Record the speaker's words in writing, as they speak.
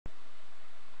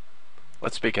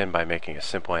Let's begin by making a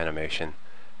simple animation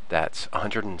that's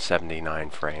 179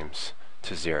 frames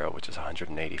to 0, which is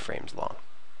 180 frames long.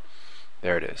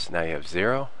 There it is. Now you have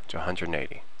 0 to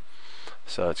 180.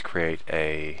 So let's create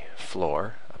a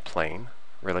floor, a plane,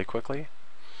 really quickly.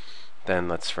 Then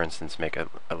let's, for instance, make a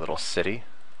little city.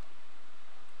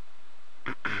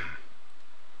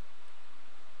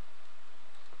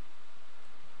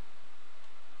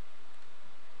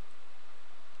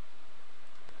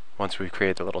 Once we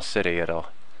create the little city, it'll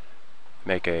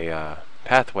make a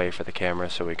pathway for the camera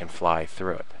so we can fly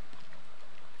through it.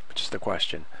 Which is the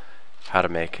question. How to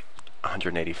make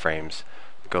 180 frames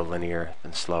go linear,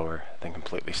 then slower, then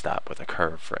completely stop with a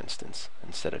curve, for instance,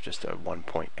 instead of just a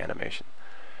one-point animation.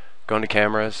 Go into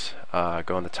cameras,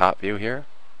 go in the top view here,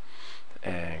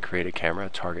 and create a camera, a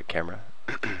target camera,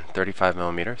 35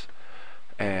 millimeters.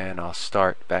 And I'll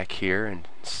start back here in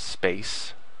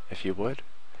space, if you would.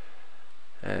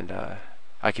 And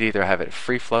I could either have it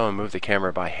free flow and move the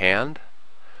camera by hand,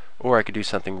 or I could do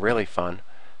something really fun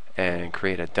and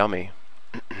create a dummy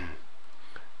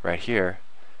right here,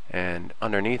 and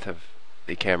underneath of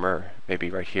the camera, maybe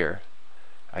right here,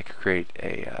 I could create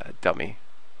a dummy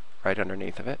right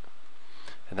underneath of it,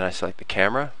 and then I select the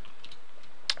camera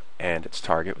and its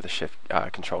target with a shift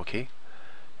control key,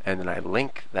 and then I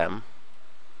link them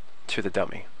to the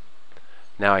dummy.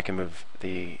 Now I can move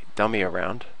the dummy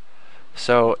around.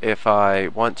 So if I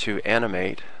want to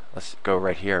animate, let's go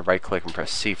right here, right click and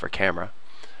press C for camera.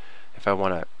 If I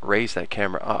want to raise that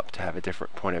camera up to have a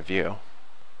different point of view,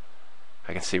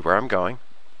 I can see where I'm going,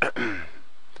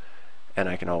 and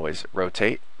I can always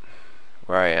rotate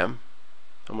where I am,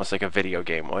 almost like a video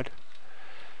game would.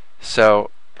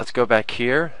 So let's go back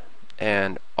here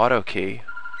and auto key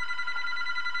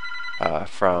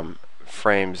from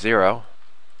frame 0.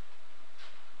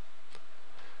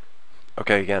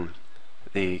 Okay, again,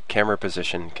 the camera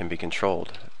position can be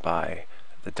controlled by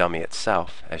the dummy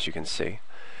itself, as you can see.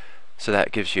 So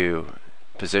that gives you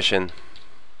position,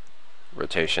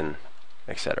 rotation,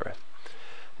 etc.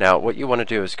 Now what you want to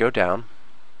do is go down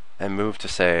and move to,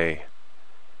 say,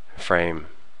 frame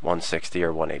 160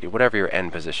 or 180, whatever your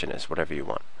end position is, whatever you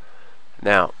want.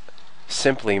 Now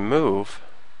simply move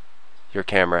your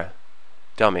camera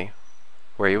dummy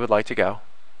where you would like to go,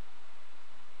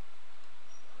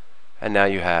 and now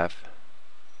you have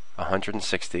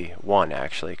 161,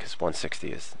 actually, because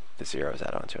 160 is the zeros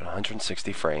add on to it,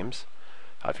 160 frames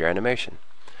of your animation.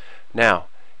 Now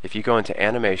if you go into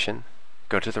animation,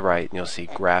 go to the right, and you'll see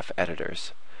graph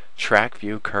editors, track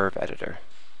view curve editor.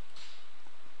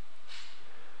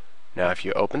 Now if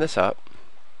you open this up,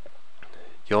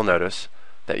 you'll notice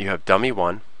that you have dummy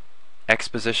 1, X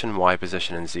position, Y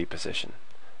position, and Z position,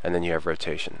 and then you have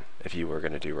rotation if you were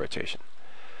going to do rotation.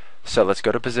 So let's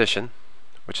go to position,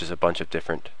 which is a bunch of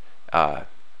different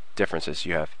differences.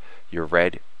 You have your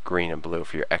red, green, and blue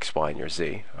for your X, Y, and your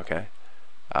Z. Okay,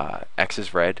 X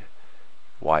is red,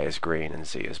 Y is green, and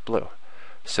Z is blue.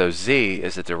 So Z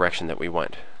is the direction that we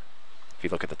went. If you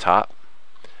look at the top,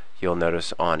 you'll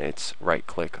notice on its right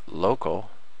click local,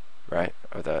 right,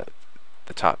 or the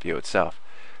top view itself,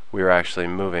 we were actually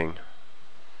moving,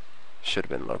 should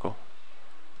have been local.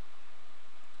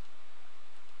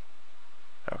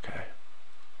 Okay,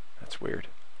 that's weird.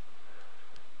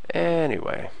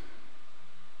 Anyway,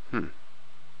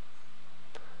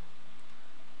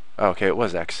 okay, it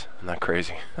was X. I'm not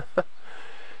crazy.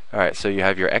 Alright, so you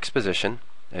have your X position,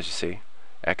 as you see,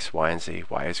 X, Y, and Z.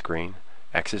 Y is green,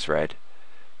 X is red,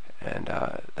 and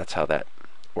that's how that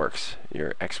works.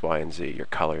 Your X, Y, and Z, your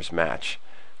colors match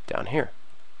down here.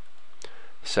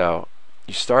 So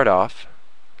you start off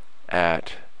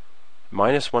at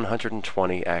minus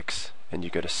 120x, and you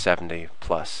go to 70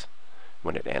 plus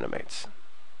when it animates.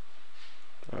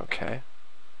 Okay,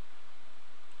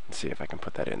 let's see if I can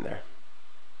put that in there.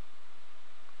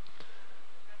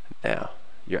 Now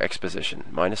your X position,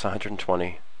 minus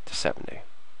 120 to 70.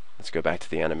 Let's go back to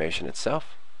the animation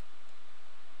itself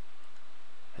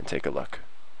and take a look.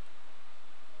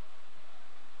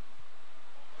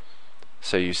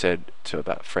 So you said to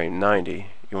about frame 90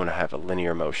 you want to have a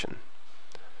linear motion.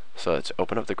 So let's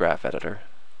open up the graph editor,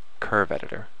 curve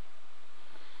editor,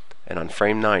 and on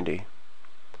frame 90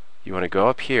 you want to go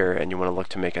up here and you want to look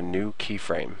to make a new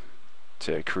keyframe,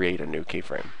 to create a new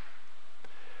keyframe.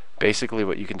 Basically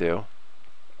what you can do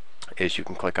is you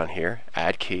can click on here,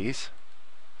 add keys,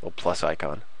 little plus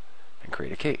icon, and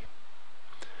create a key.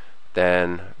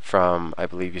 Then from, I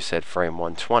believe you said frame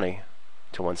 120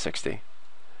 to 160,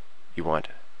 you want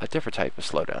a different type of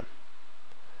slowdown.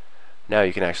 Now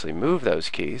you can actually move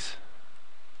those keys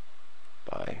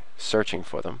by searching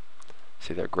for them.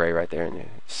 See, they're gray right there, and you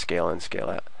scale in, scale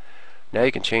out. Now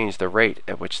you can change the rate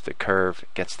at which the curve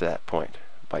gets to that point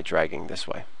by dragging this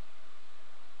way.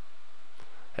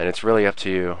 And it's really up to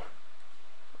you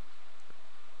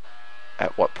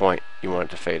at what point you want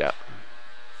it to fade out.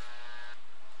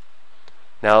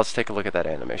 Now let's take a look at that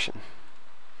animation.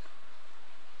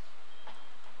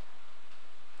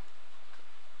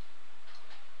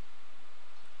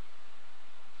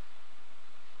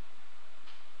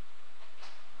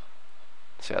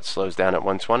 See how it slows down at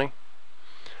 120?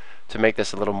 To make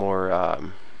this a little more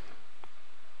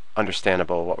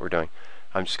understandable what we're doing,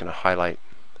 I'm just going to highlight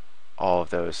all of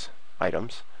those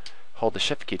items, hold the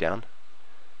shift key down,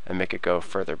 and make it go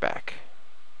further back,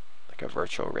 like a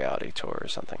virtual reality tour or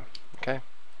something. Okay?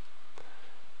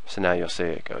 So now you'll see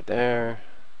it go there,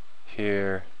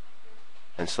 here,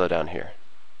 and slow down here.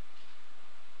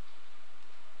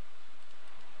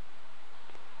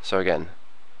 So again,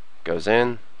 goes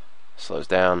in, slows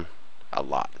down a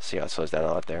lot. See how it slows down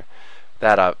a lot there?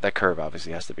 That curve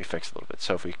obviously has to be fixed a little bit.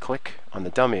 So if we click on the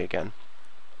dummy again,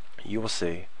 you will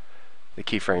see the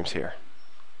keyframes here.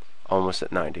 Almost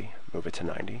at 90, move it to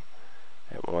 90,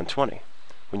 at 120.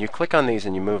 When you click on these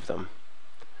and you move them,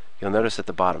 you'll notice at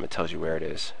the bottom it tells you where it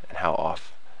is and how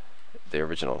off the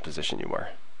original position you were.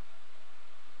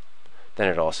 Then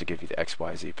it'll also give you the X,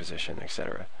 Y, Z position,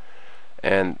 etc.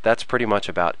 And that's pretty much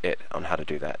about it on how to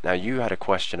do that. Now you had a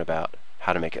question about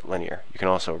how to make it linear. You can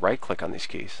also right click on these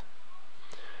keys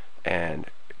and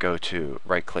go to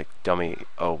right click dummy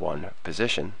 01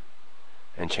 position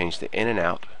and change the in and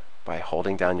out by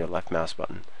holding down your left mouse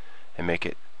button and make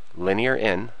it linear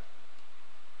in,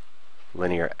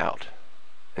 linear out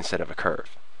instead of a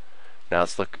curve. Now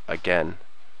let's look again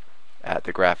at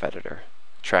the graph editor,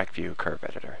 track view curve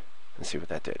editor, and see what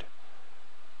that did.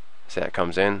 See that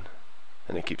comes in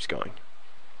and it keeps going.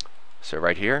 So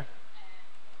right here,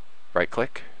 right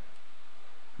click,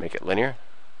 make it linear,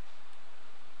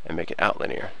 and make it out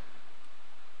linear.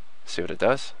 See what it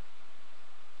does?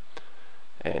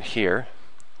 And here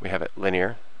we have it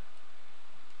linear,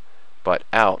 but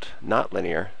out, not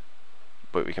linear,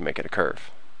 but we can make it a curve.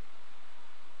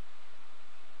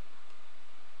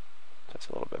 That's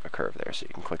a little bit of a curve there, so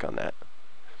you can click on that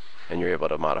and you're able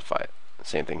to modify it.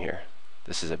 Same thing here.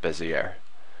 This is a bezier.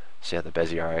 See how the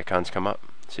bezier icons come up?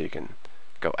 So you can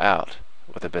go out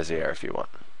with a bezier if you want.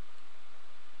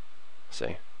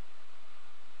 See?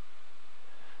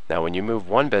 Now when you move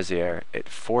one bezier, it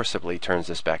forcibly turns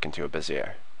this back into a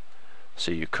bezier.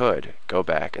 So you could go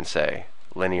back and say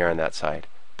linear on that side,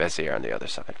 bezier on the other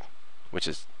side, which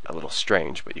is a little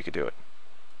strange, but you could do it.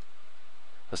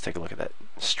 Let's take a look at that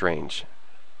strange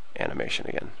animation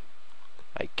again.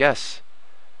 I guess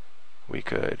we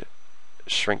could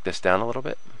shrink this down a little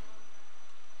bit,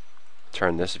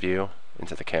 turn this view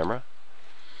into the camera,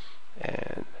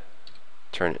 and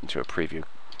turn it into a preview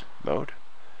mode,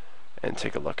 and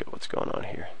take a look at what's going on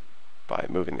here by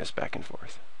moving this back and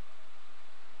forth.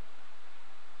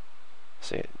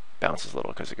 See, it bounces a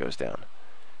little because it goes down.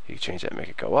 You can change that and make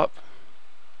it go up,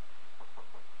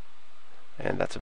 and that's